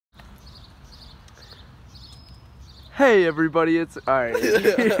Hey everybody, it's alright.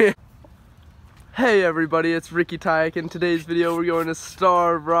 Hey everybody, it's Ricky Tyke. In today's video we're going to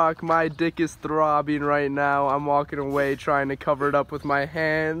Starved Rock. My dick is throbbing right now. I'm walking away trying to cover it up with my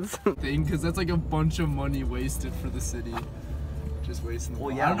hands. Because that's like a bunch of money wasted for the city. Just wasting the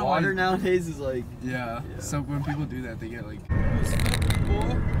Well, yeah, water nowadays is like... Yeah, so when people do that they get like...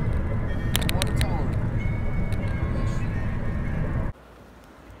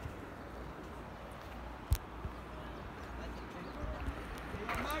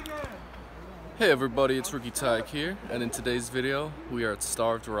 Hey everybody, it's Ricky Tyke here, and in today's video, we are at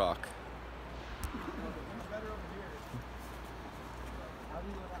Starved Rock.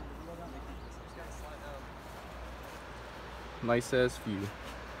 Nice ass view.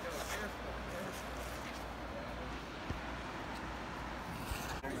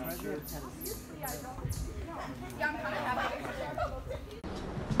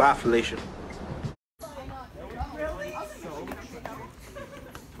 Bye, Felicia.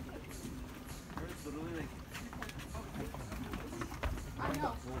 I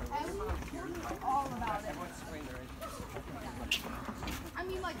know. All about it. I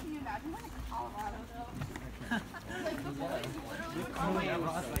mean, like, can you imagine like Colorado though? Like the boys literally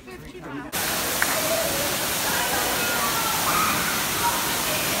 50 miles.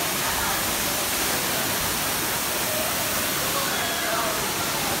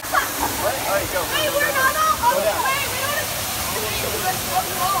 Wait, we're not all. Wait, we don't.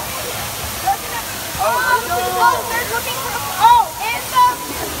 Oh, they're looking for. Oh, and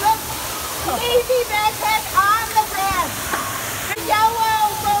the easy backpack on the grass. The yellow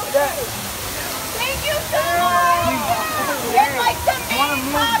roses. Thank you so much. It's like the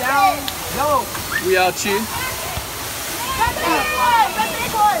main topic. No! We out here. The big one. The big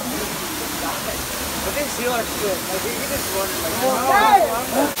one. But they steal our shit. Like, we can just run like...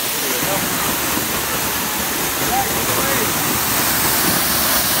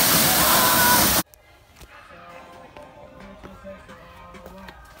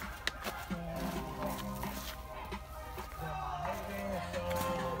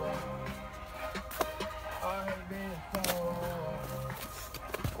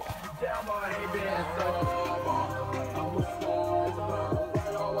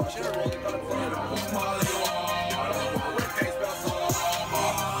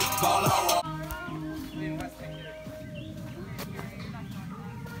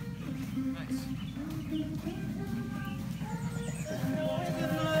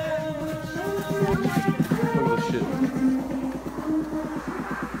 Look at this shit.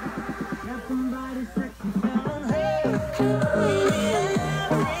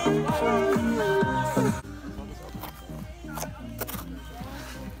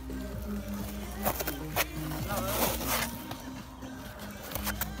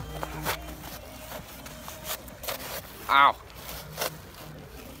 Ow.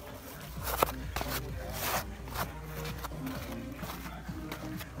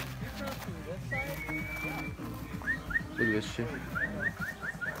 Look at this shit.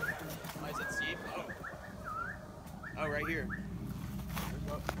 Why is it steep? Oh, right here.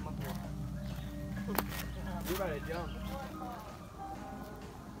 Come up here. You're about to jump.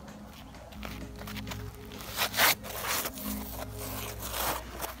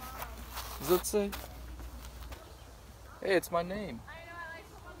 What does it say? Hey, it's my name. I know, I like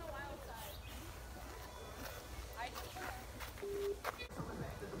some on the wild side.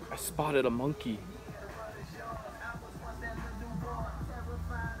 I spotted a monkey.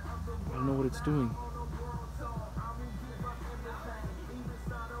 I don't know what it's doing.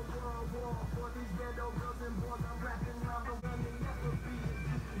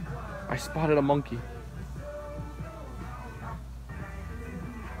 I spotted a monkey.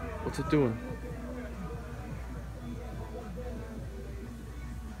 What's it doing?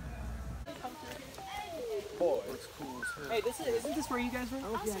 Hey, isn't this where you guys were?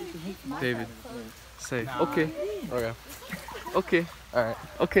 David, say, okay. Okay. Okay. Alright.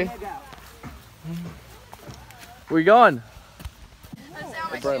 Okay. Where you going? That's down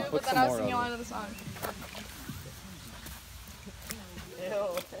my Brian, shoe, put but then some I was more singing on on to the song. Ew,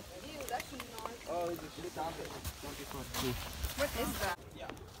 that's not. Oh, there's a shit topic. What is that?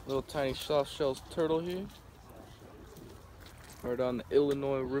 Little tiny soft shell turtle here. Right on the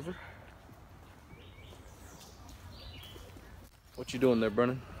Illinois River. What you doing there,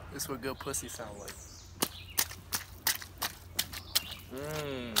 Brennan? This is what good pussy sound like.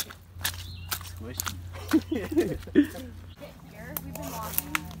 Squishy. Here, we've been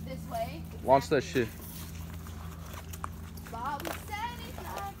walking this way. Launch that shit. Bob said it's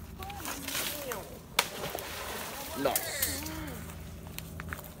not funny. Nice.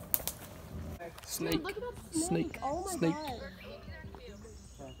 Snake. Dude, look at that snake. Snake. Oh my Snake. god.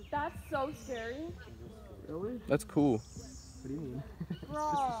 That's so scary. Really? That's cool. What do you mean?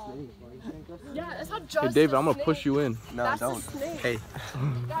 Bro. Yeah, that's not just Hey David, a I'm gonna snake. push you in. No, That's don't. a snake. Hey.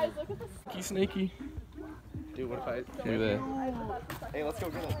 Guys, look at this. Snaky. Dude, what if I... Look at that. Hey, let's go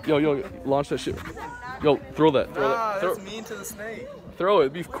get it. Yo, launch that shit. Yo, throw that. Throw Nah, that. Throw, that's mean to the snake. throw it.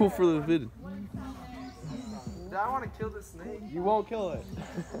 It'd be cool for the vid. Dude, I want to kill the snake. You won't kill it.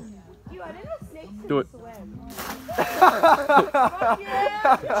 Dude, I didn't know snakes could Do it. swim.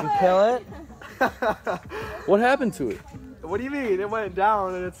 Did you kill it? What happened to it? What do you mean? It went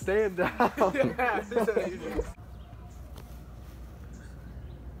down and it's staying down.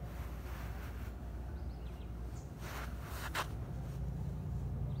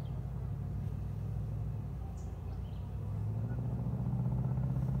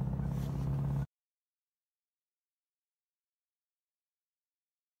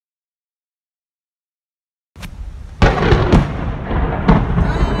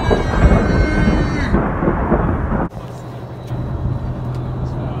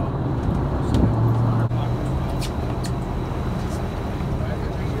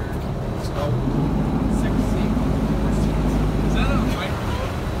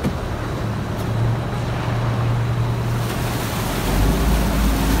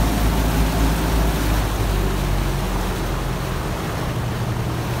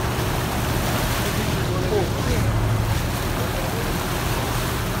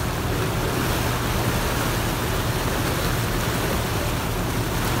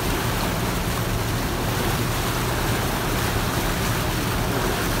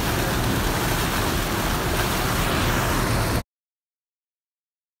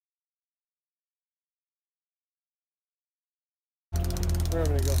 Where am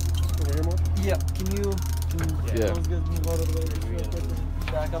I gonna go? Over here more? Yeah. Can you Yeah. those guys move out of the way just real quick and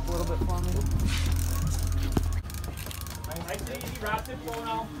back up a little bit for me? Nice and easy, Rob. Sit low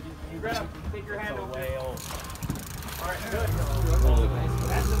now. You grab, take your hand over. Alright, good.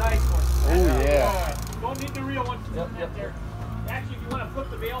 That's a nice one. Oh yeah. Don't need the real one. Yep. There. Actually, if you want to flip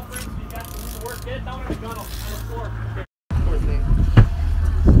the bail frame so you got some work, get it down in the gunnel on the floor.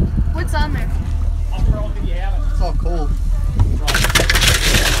 What's on there? I'll throw it if you have it. It's all cold.